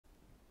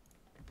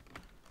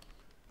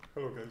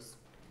Hello guys,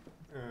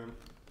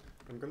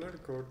 I'm gonna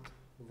record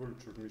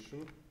Vulture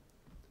mission.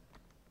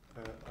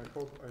 I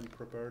hope I'm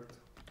prepared.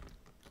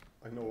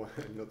 I know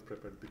I'm not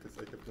prepared because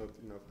I have not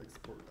enough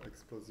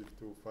explosive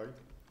to fight.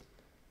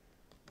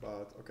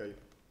 But okay,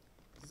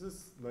 this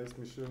is nice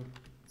mission.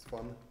 It's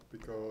fun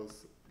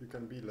because you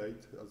can be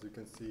late. As you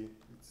can see,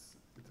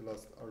 it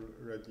lasts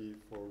already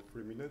for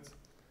 3 minutes,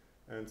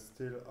 and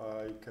still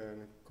I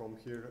can come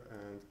here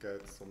and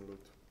get some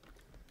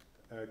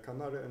loot.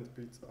 Canary and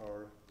Pits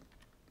are,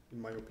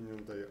 in my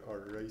opinion, they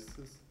are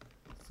races,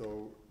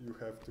 so you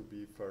have to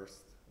be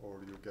first or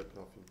you get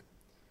nothing.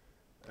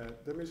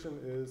 The mission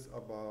is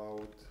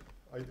about,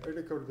 I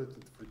recorded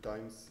it 3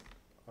 times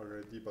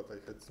already, but I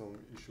had some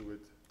issue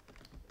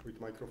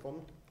with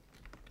microphone.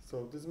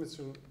 So this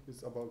mission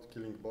is about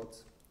killing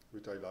bots,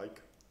 which I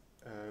like,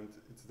 and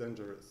it's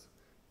dangerous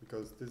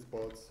because these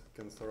bots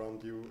can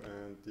surround you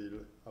and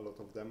deal a lot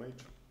of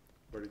damage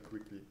very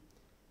quickly.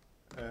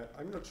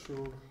 I'm not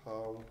sure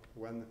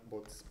when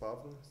bot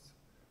spawns.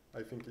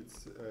 I think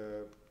it's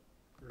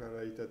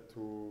related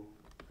to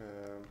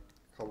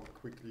how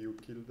quickly you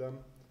kill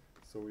them.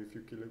 So if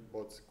you kill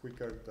bots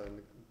quicker,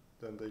 then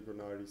they're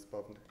gonna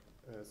respawn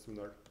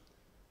sooner.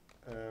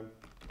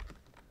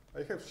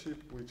 I have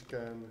ship which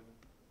can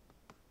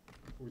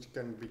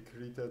be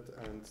critted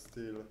and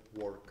still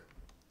work.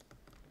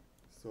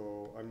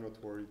 So I'm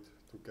not worried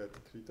to get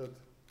critted.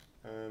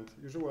 And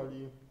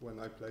usually when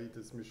I play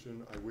this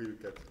mission, I will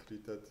get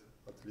critted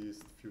at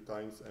least a few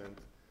times,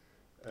 and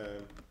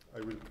I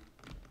will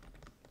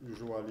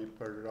usually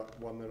per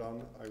one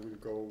run I will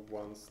go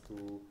once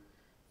to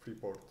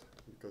Freeport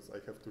because I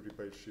have to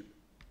repair ship.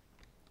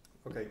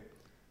 Okay,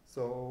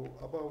 so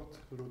about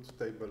loot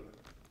table.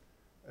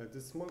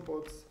 The small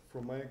bots,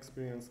 from my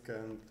experience,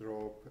 can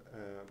drop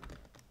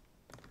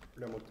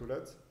remote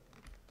turrets.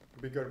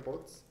 Bigger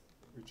bots,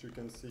 which you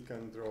can see,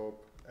 can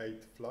drop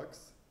 8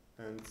 flux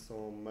and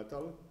some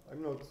metal.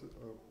 I'm not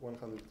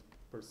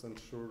 100%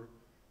 sure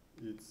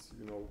it's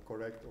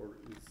correct or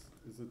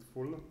is it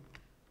full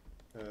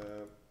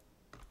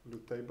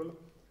loot table,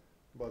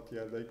 but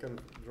yeah, they can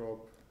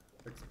drop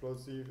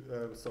explosive,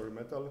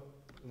 metal,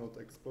 not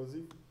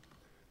explosive.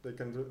 They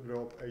can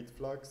drop 8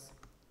 flux.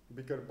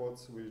 Bigger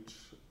bots which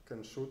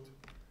can shoot,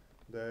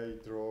 they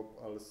drop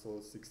also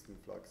 16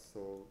 flux,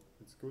 so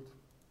it's good.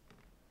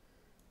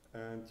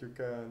 And you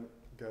can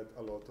get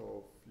a lot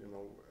of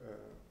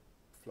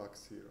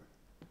flux here.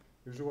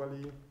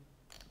 Usually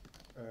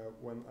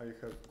when I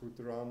have good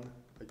run,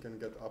 I can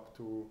get up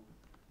to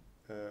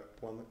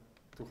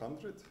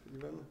 200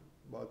 even,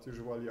 but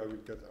usually I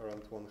will get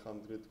around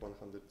 100,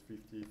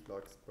 150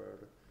 flux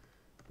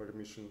per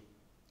mission.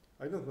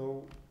 I don't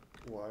know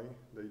why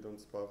they don't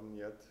spawn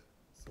yet,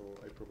 so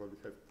I probably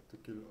have to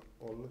kill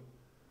all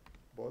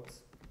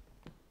bots.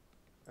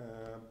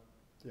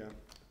 Yeah.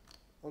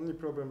 Only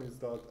problem is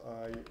that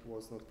I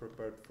was not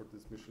prepared for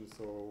this mission,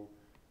 so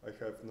I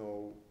have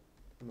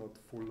not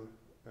full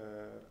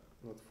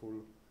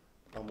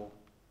ammo.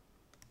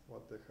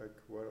 What the heck?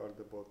 Where are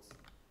the bots?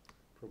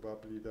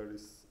 Probably there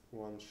is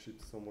one ship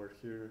somewhere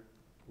here,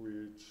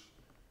 which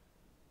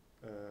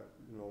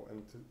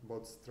and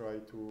bots try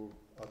to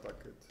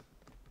attack it.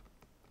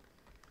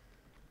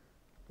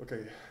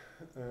 Okay,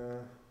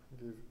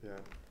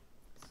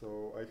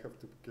 so I have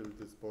to kill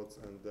these bots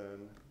and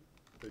then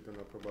they're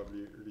gonna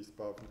probably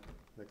respawn.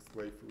 Next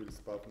wave will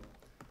spawn.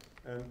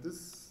 And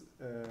this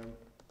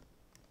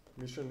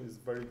mission is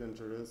very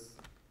dangerous.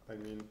 I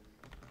mean,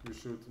 you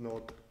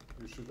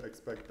should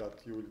expect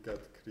that you will get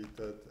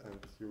critted and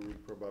you will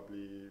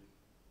probably,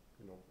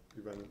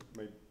 even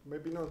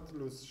maybe not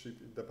lose ship.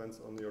 It depends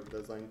on your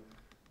design,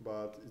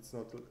 but it's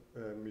not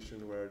a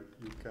mission where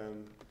you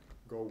can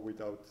go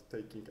without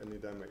taking any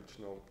damage.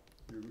 No,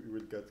 you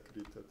will get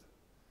critted.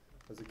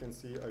 As you can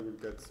see, I will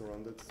get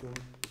surrounded soon.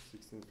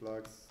 16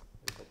 flags.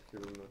 I hope he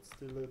will not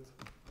steal it.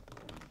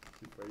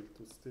 He failed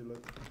to steal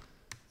it,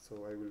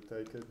 so I will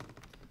take it.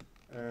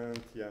 And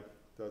yeah,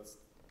 that's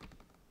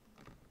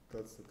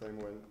the time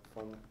when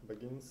fun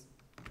begins.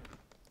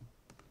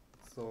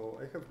 So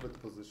I have bad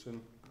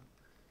position.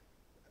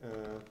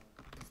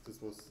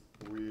 This was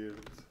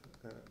weird.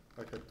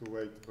 I had to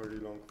wait very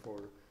long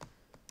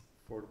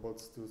for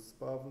bots to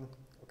spawn.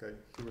 Okay,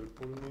 he will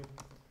pull me.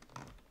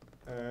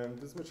 And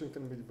this mission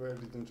can be very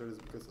dangerous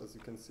because, as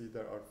you can see,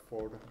 there are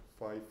 4,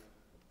 5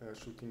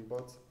 shooting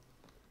bots,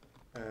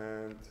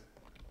 and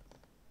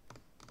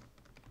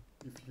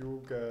if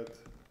you get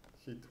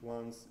hit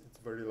once, it's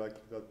very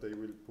likely that they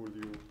will pull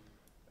you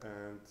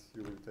and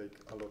you will take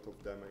a lot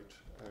of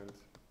damage. And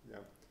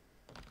yeah,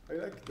 I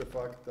like the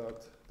fact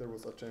that there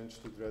was a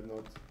change to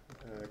Dreadnought,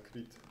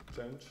 crit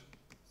change.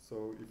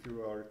 So if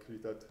you are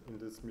critted in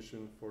this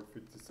mission for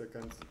 50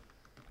 seconds,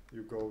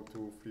 you go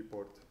to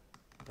Freeport.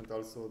 And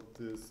also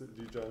this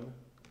regen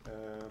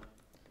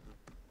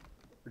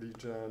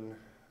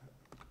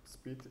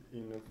speed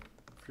in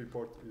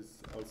Freeport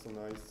is also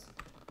nice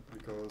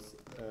because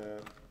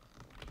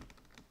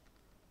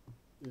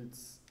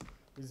it's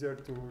easier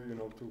to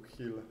to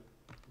heal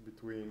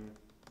between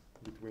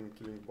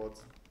killing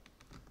bots.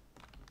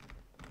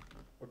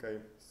 Okay,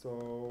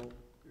 so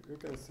you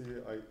can see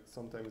I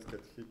sometimes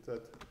get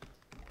hit.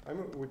 I'm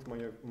with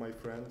my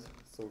friend,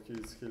 so he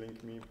is healing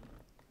me,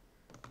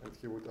 and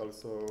he would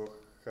also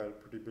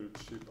help rebuild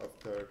ship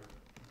after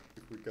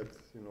if we get,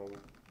 you know,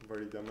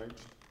 very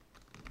damaged.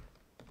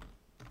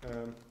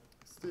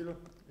 Still,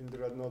 in the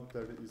red node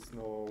there is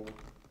no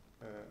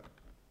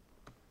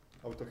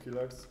auto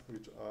healers,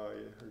 which I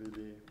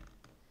really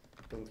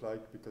don't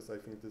like because I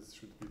think this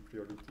should be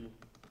priority.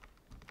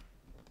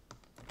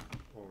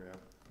 Oh yeah,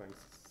 thanks,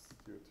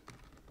 dude.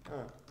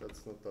 Ah,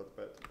 that's not that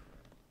bad,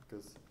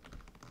 because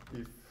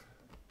if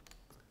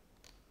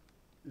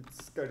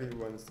it's scary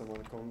when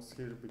someone comes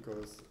here,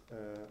 because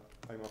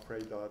I'm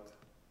afraid that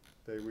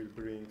they will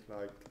bring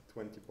like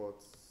 20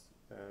 bots,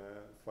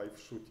 5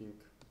 shooting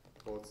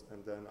bots,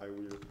 and then I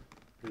will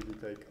really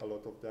take a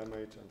lot of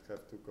damage and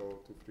have to go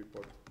to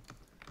Freeport.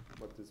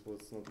 But this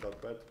was not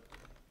that bad.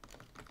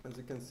 As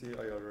you can see,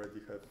 I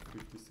already have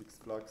 56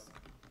 flux,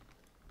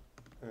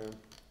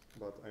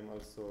 but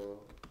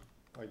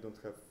I don't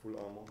have full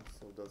ammo,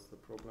 so that's the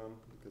problem,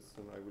 because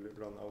soon I will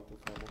run out of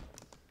ammo.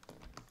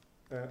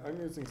 I'm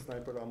using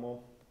sniper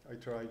ammo. I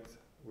tried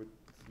with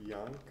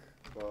Young,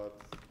 but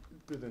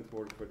it didn't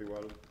work very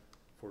well,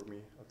 for me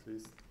at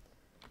least.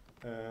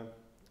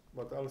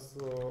 But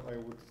also I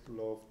would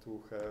love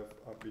to have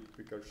a bit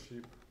bigger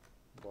ship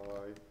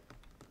by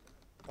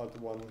add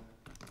one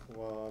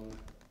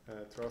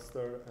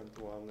thruster and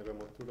one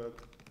remote turret,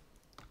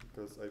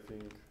 because I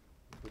think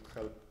it would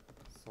help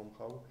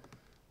somehow.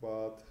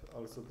 But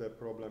also the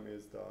problem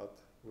is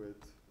that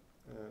with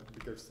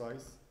bigger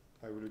size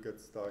I will get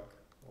stuck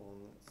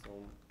on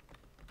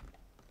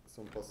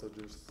some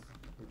passages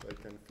which I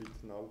can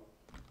fit now.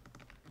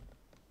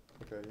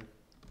 Okay.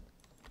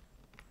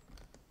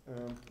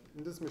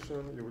 In this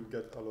mission you will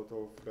get a lot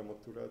of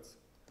remote turrets.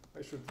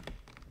 I should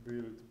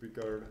build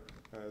bigger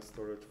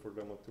storage for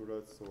remote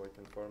turrets so I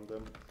can farm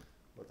them,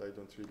 but I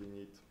don't really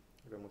need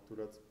remote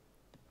turrets.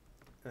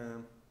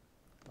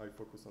 I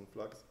focus on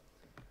flux.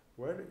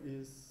 Where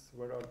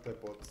are the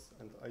bots?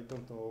 And I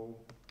don't know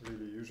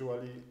really.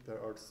 Usually there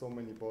are so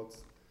many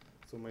bots,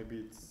 so maybe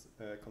it's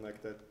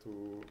connected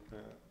to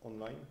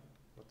online,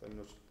 but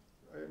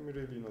I'm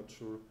really not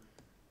sure.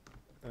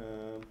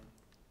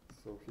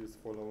 So he's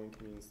following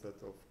me instead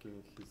of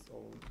killing his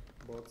own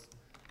bots.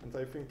 And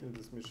I think in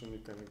this mission you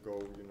can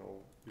go, you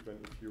know, even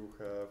if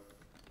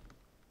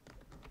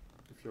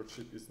your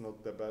ship is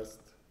not the best,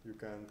 you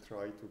can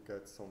try to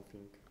get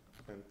something,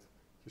 and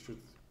he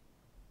should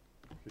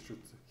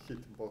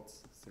hit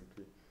bots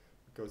simply,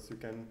 because you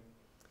can,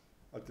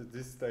 at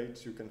this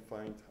stage you can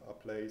find a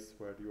place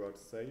where you are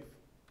safe,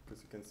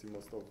 because you can see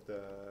most of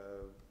the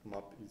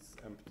map is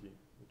empty,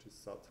 which is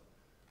sad.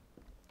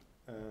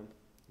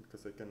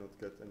 Because I cannot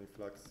get any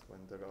flags when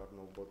there are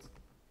no bots.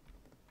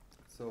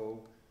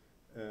 So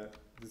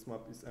this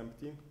map is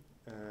empty,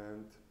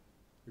 and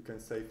you can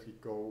safely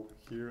go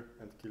here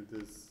and kill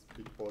these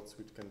big bots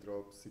which can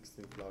drop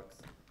 16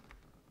 flags.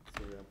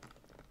 So yeah,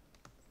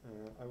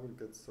 I will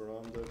get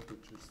surrounded,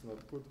 which is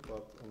not good,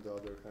 but on the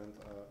other hand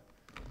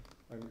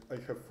I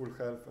have full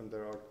health and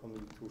there are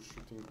only 2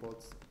 shooting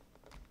bots.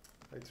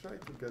 I try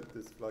to get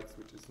these flags,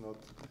 which is not,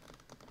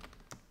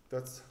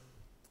 that's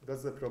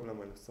the problem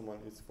when someone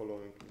is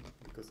following me,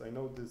 because I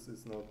know this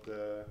is not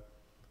the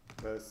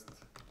best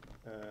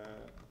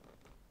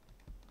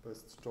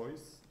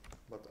choice,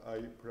 but I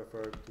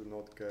prefer to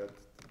not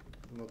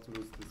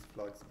lose these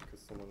flags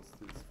because someone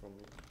steals from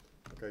me.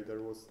 Okay,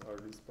 there was a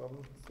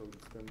respawn, so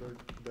it's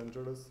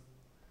dangerous.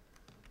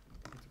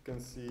 But you can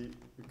see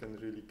you can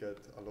really get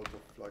a lot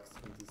of flags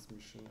in this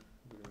mission,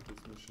 during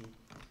this mission.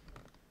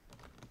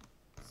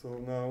 So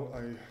now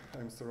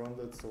I'm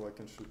surrounded, so I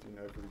can shoot in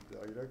every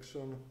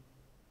direction.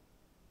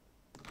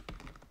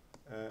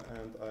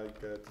 And I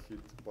get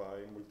hit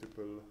by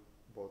multiple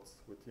bots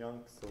with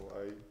Young, so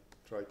I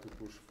try to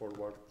push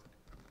forward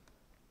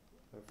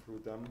through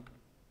them.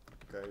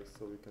 Okay,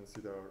 so you can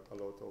see there are a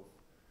lot of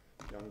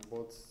Young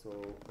bots, so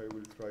I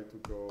will try to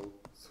go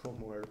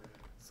somewhere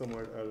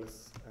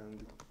else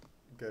and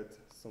get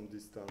some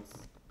distance.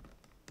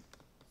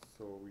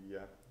 So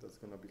yeah, that's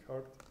gonna be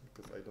hard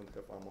because I don't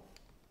have ammo.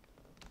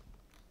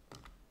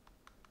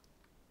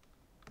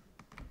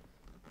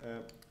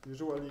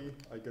 Usually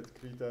I get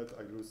critted,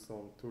 I lose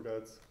some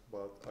turrets,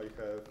 but I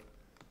have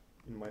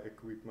in my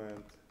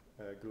equipment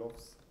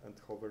gloves and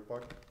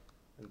hoverpack,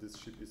 and this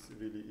ship is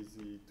really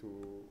easy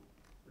to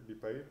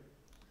repair.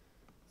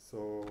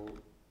 So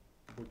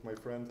with my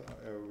friend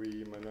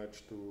we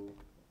managed to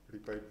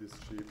repair this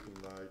ship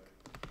in like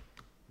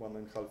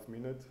 1.5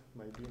 minutes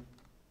maybe.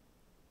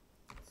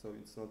 So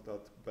it's not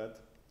that bad,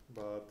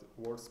 but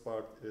worst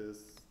part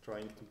is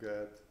trying to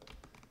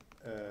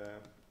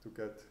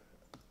get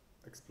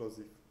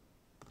explosive.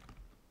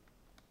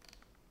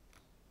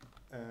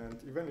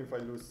 And even if I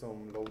lose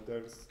some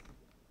loaders,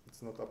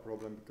 it's not a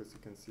problem because you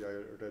can see I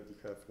already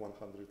have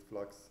 100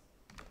 flux.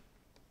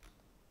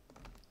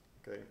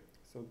 Okay,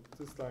 so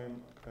this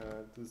time,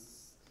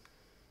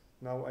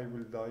 now I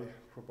will die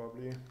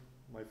probably.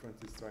 My friend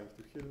is trying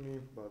to heal me,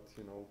 but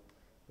you know,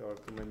 there are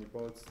too many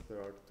bots, there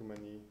are too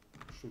many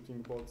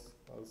shooting bots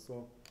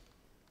also.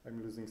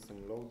 I'm losing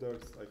some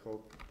loaders.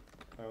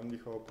 I only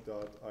hope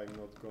that I'm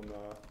not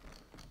gonna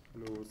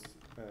lose,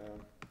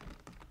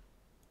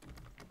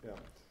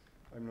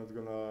 I'm not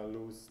gonna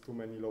lose too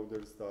many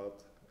loaders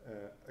that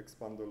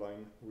expando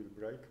line will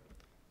break.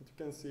 But you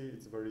can see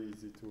it's very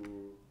easy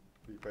to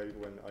repair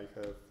when I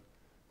have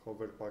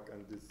hover pack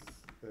and these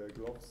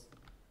gloves.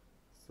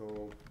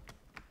 So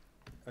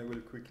I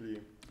will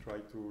quickly try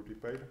to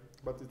repair,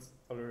 but it's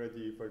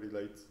already very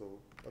late,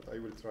 but I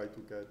will try to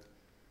get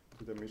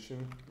to the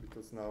mission,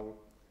 because now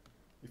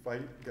if I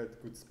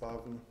get good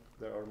spawn,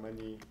 there are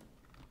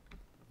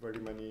very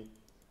many,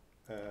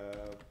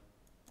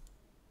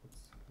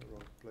 what's the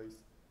wrong place?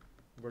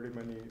 Very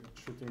many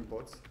shooting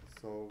bots,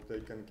 so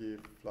they can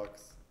give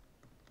flux.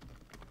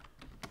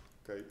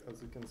 Okay,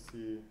 as you can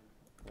see,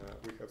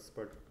 we have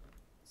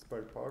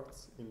spare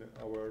parts in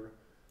our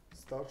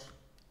stash,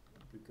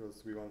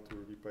 because we want to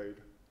repair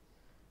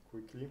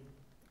quickly,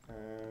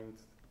 and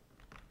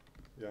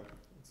yeah,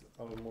 it's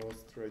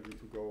almost ready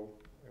to go.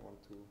 I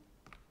want to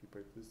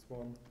repair this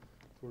one,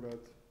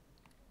 turret.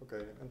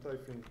 Okay, and I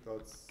think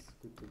that's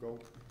good to go.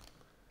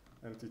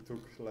 And it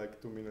took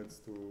like 2 minutes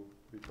to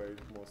repair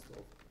most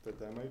of the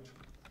damage,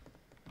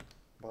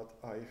 but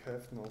I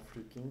have no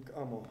freaking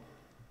ammo.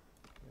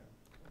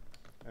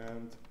 Yeah.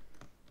 And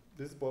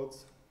these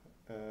bots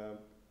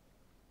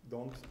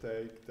don't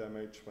take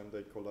damage when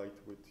they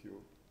collide with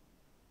you.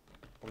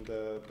 On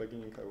the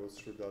beginning I was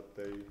sure that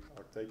they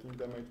are taking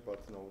damage,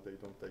 but no, they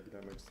don't take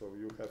damage. So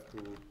you have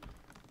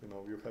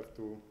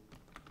to,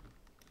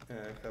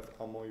 have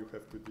ammo, you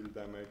have to deal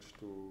damage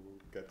to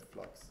get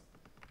flux.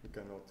 You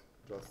cannot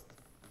just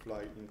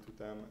fly into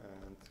them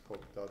and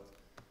hope that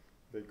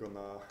they're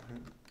gonna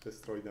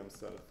destroy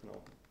themselves.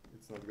 No,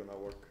 it's not gonna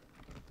work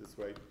this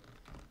way.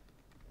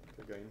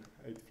 Again,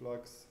 8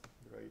 flux,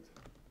 great.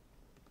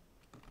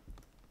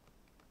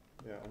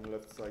 Yeah, on the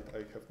left side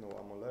I have no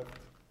ammo left.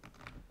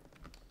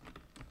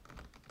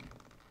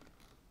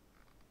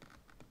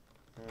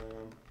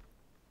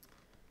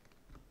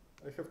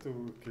 I have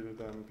to kill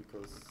them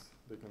because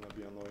they're gonna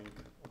be annoying.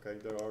 Okay,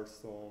 there are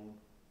some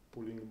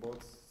pulling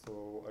bots,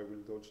 so I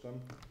will dodge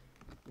them.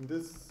 In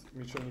this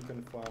mission you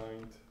can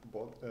find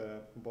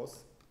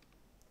boss.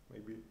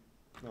 Maybe,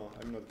 no,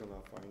 I'm not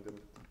gonna find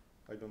them.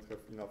 I don't have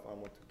enough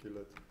ammo to kill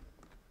it.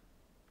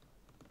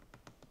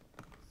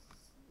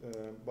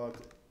 But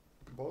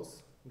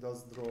boss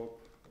does drop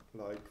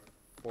like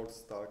 4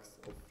 stacks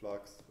of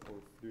flux or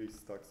 3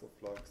 stacks of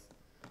flux.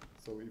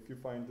 So if you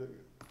find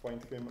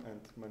him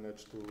and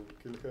manage to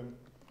kill him,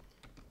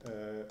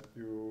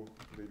 you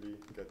really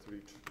get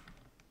rich.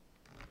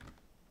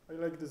 I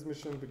like this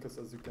mission because,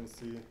 as you can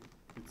see,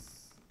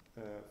 it's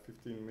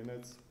 15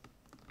 minutes.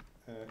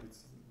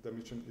 The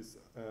mission is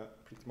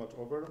pretty much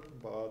over,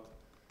 but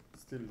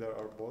still there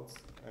are bots,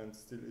 and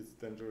still it's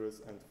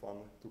dangerous and fun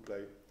to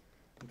play.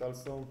 And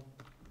also,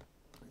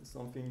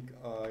 something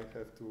I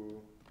have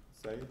to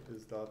say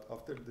is that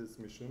after this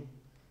mission,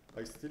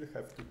 I still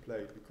have to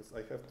play, because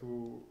I have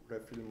to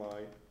refill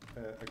my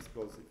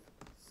explosive.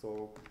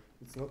 So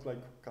it's not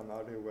like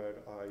Canary where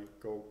I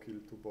go kill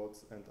 2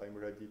 bots and I'm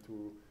ready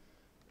to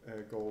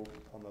go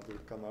another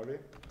Canary.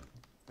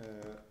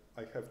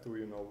 I have to,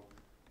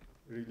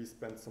 really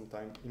spend some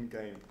time in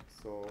game.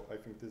 So I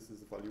think this is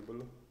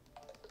valuable.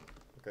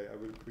 Okay, I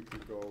will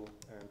quickly go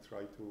and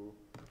try to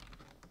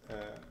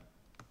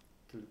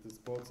kill these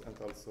bots and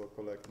also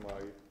collect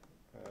my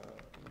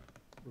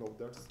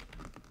loaders.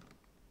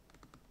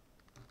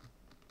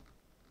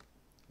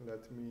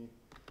 Let me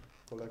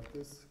collect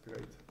this,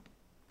 great.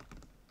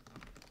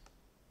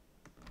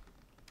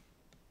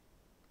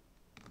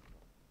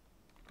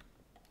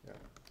 Yeah,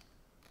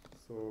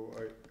 so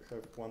I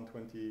have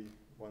 120,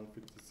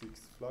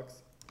 156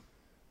 flux,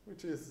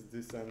 which is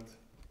decent.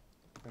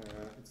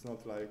 It's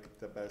not like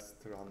the best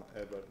run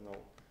ever, no.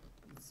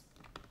 It's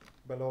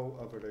below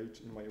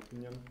average in my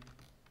opinion.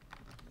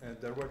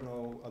 There were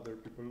no other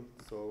people,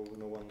 so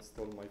no one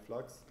stole my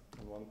flux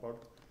on one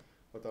part.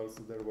 But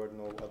also there were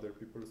no other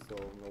people, so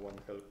no one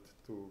helped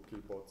to kill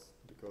bots,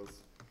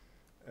 because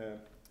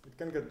it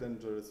can get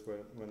dangerous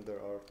when there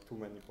are too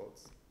many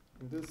bots.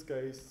 In this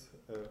case,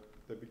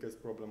 the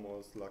biggest problem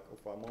was lack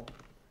of ammo.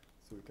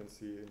 So you can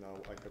see now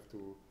I have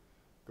to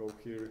go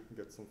here,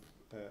 get some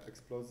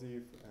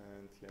explosive,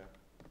 and yeah.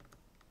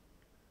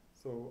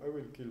 So I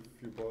will kill a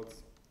few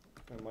bots,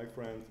 and my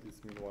friend is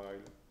meanwhile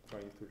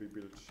trying to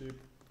rebuild ship.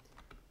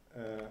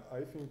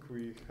 I think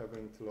we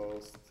haven't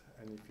lost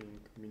anything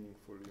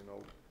meaningful,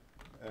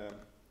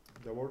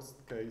 The worst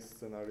case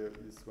scenario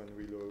is when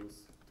we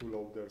lose 2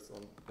 loaders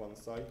on one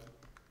side,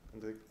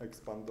 and the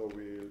expando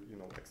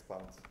will,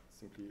 expand,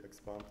 simply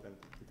expand, and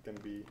it can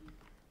be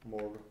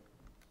more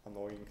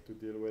annoying to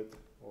deal with,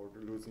 or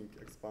losing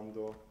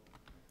expando,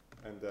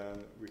 and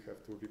then we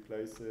have to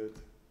replace it.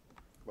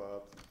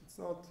 But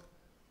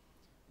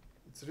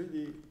it's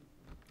really,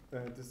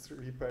 this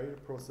repair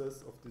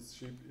process of this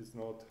ship is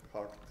not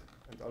hard.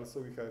 And also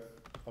we have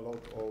a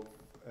lot of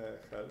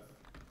health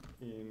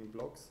in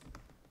blocks,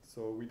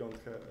 so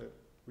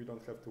we we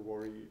don't have to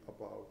worry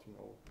about, you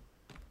know,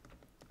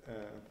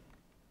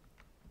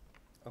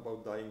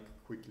 about dying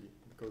quickly,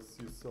 because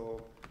you saw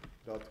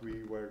that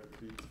we were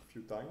hit a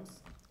few times,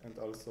 and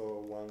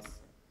also once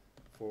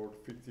for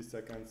 50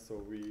 seconds,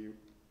 so we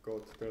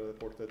got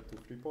teleported to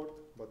Freeport,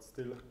 but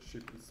still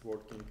ship is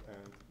working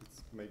and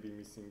it's maybe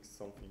missing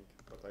something,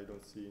 but I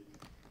don't see.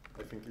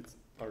 I think it's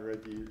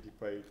already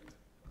repaired,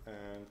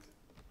 and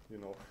you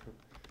know,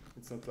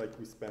 it's not like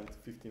we spent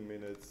 15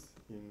 minutes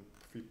in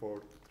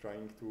Freeport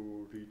trying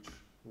to reach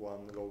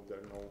one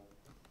loader, no.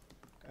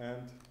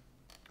 And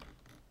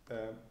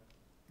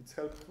it's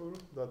helpful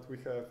that we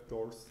have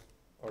doors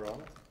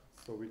around,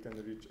 so we can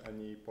reach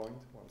any point.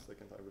 1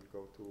 second, I will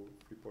go to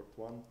Freeport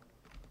 1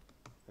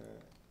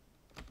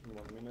 in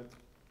 1 minute.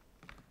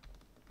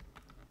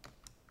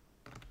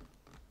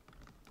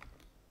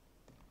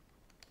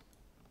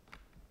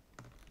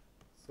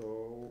 So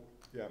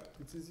yeah,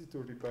 it's easy to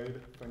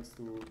repair thanks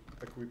to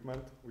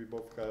equipment. We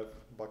both have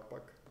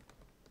backpack,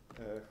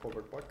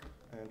 hover pack,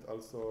 and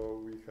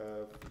also we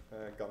have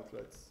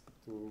gauntlets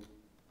to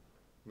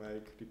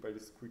make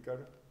repairs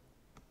quicker.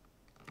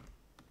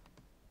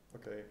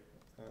 Okay,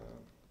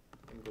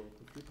 I'm going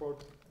to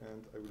Freeport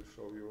and I will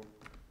show you.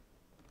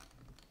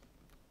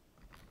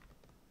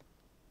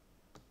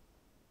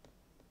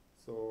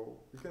 So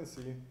you can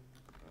see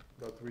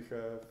that we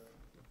have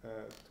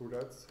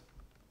turrets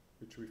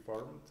which we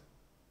farmed.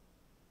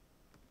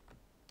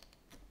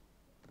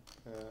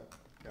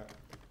 Yeah,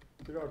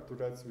 here are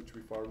turrets which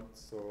we farmed,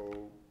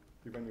 so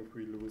even if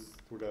we lose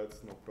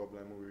turrets, no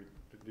problem, we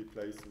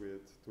replace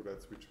with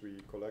turrets which we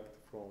collect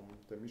from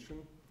the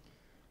mission.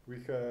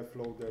 We have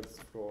loaders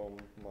from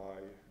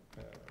my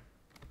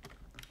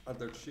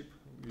other ship,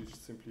 which is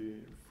simply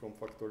from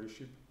factory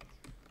ship.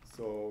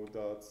 So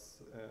that's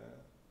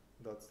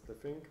the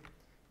thing.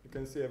 You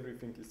can see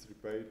everything is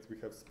repaired. We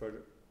have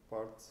spare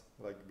parts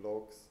like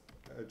blocks,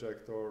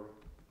 ejector,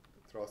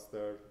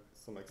 thruster,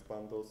 some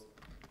expandos.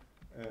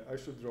 I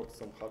should drop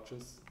some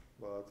hatches,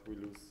 but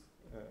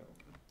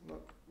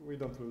we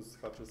don't lose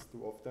hatches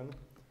too often.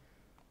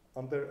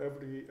 Under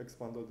every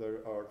expander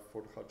there are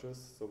 4 hatches,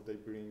 so they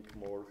bring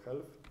more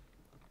health.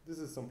 This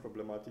is some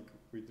problematic.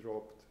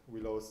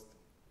 We lost.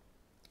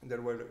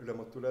 There were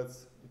remote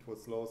turrets, it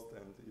was lost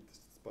and it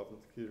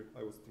spawned here.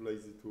 I was too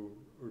lazy to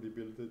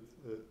rebuild it,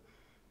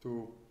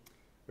 to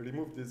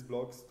remove these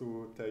blocks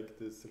to take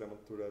this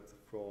remote turret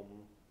from,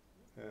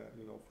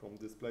 from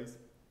this place.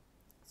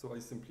 So I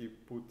simply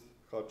put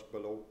hatch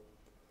below.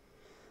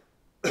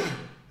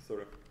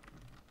 Sorry.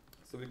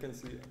 So we can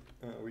see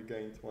we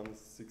gained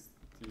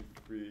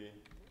 163,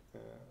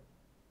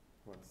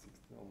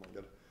 160, oh my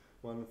god,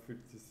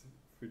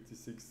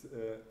 156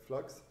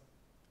 flux,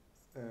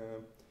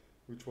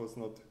 which was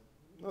not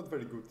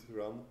very good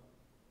run,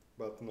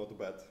 but not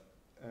bad.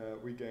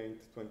 We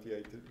gained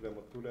 28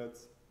 remote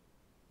turrets.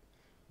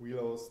 We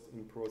lost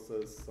in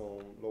process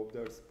some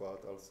loaders,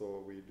 but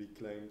also we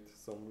reclaimed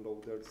some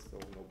loaders, so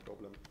no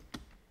problem.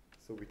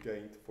 So we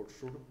gained for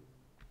sure,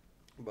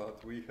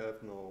 but we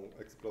have no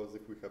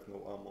explosive, we have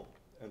no ammo.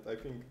 And I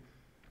think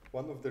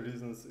one of the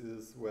reasons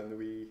is when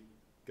we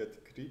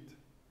get crit,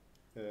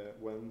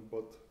 when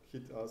bot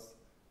hit us,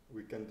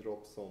 we can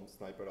drop some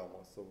sniper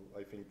ammo. So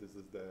I think this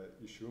is the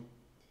issue.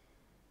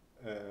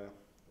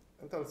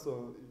 And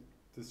also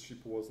this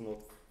ship was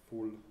not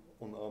full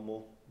on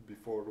ammo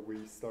before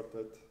we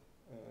started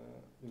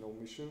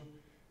mission,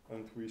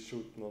 and we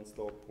shoot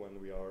non-stop when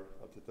we are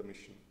at the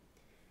mission.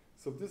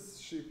 So this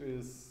ship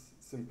is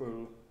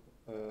simple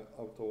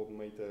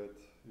automated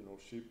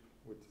ship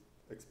with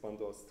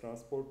expandos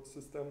transport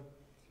system.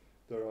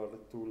 There are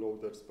 2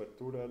 loaders per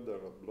turret, there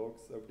are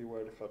blocks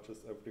everywhere,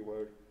 hatches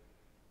everywhere,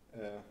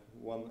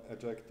 1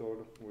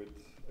 ejector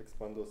with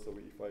expander, so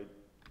if I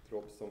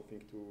drop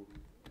something to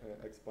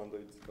expander,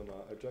 it's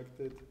gonna eject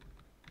it,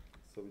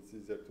 so it's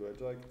easier to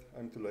eject.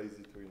 I'm too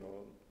lazy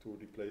to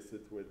replace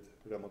it with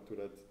remote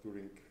turret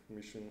during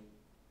mission.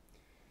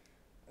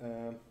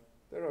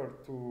 There are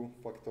 2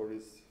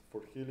 factories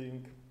for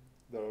healing.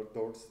 There are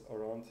doors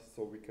around,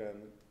 so we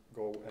can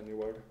go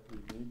anywhere we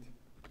need.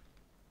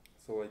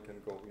 So I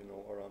can go,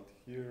 around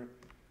here.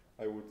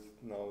 I would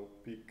now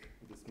pick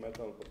this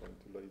metal, but I'm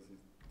too lazy,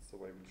 so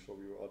I will show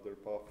you other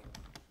path.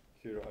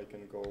 Here I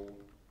can go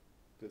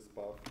this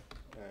path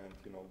and,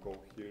 go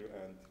here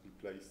and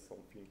replace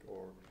something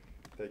or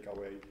take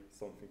away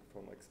something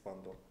from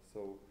expander.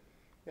 So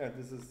yeah,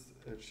 this is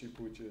a ship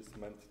which is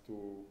meant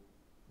to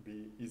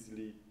be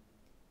easily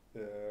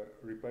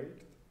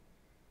repaired.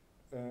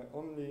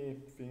 Only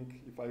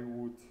thing, if I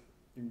would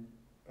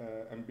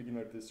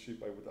beginner this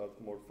ship, I would add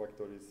more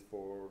factories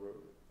for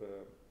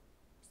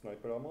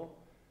sniper ammo,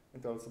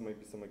 and also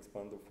maybe some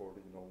expander for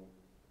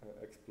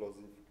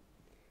explosive,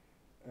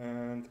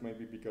 and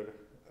maybe bigger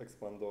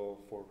expander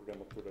for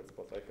remote turrets,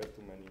 but I have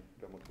too many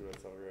remote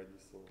turrets already,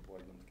 so I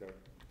don't care.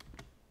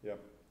 Yeah,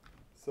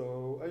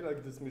 so I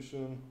like this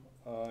mission.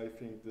 I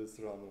think this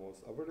run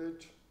was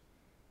average,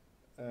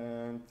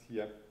 and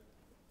yeah,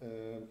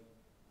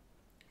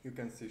 you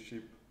can see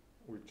ship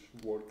which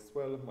works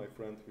well, my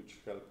friend which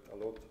helped a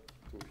lot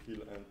to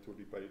heal and to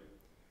repair.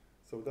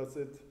 So that's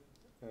it.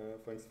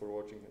 Thanks for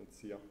watching and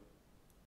see ya.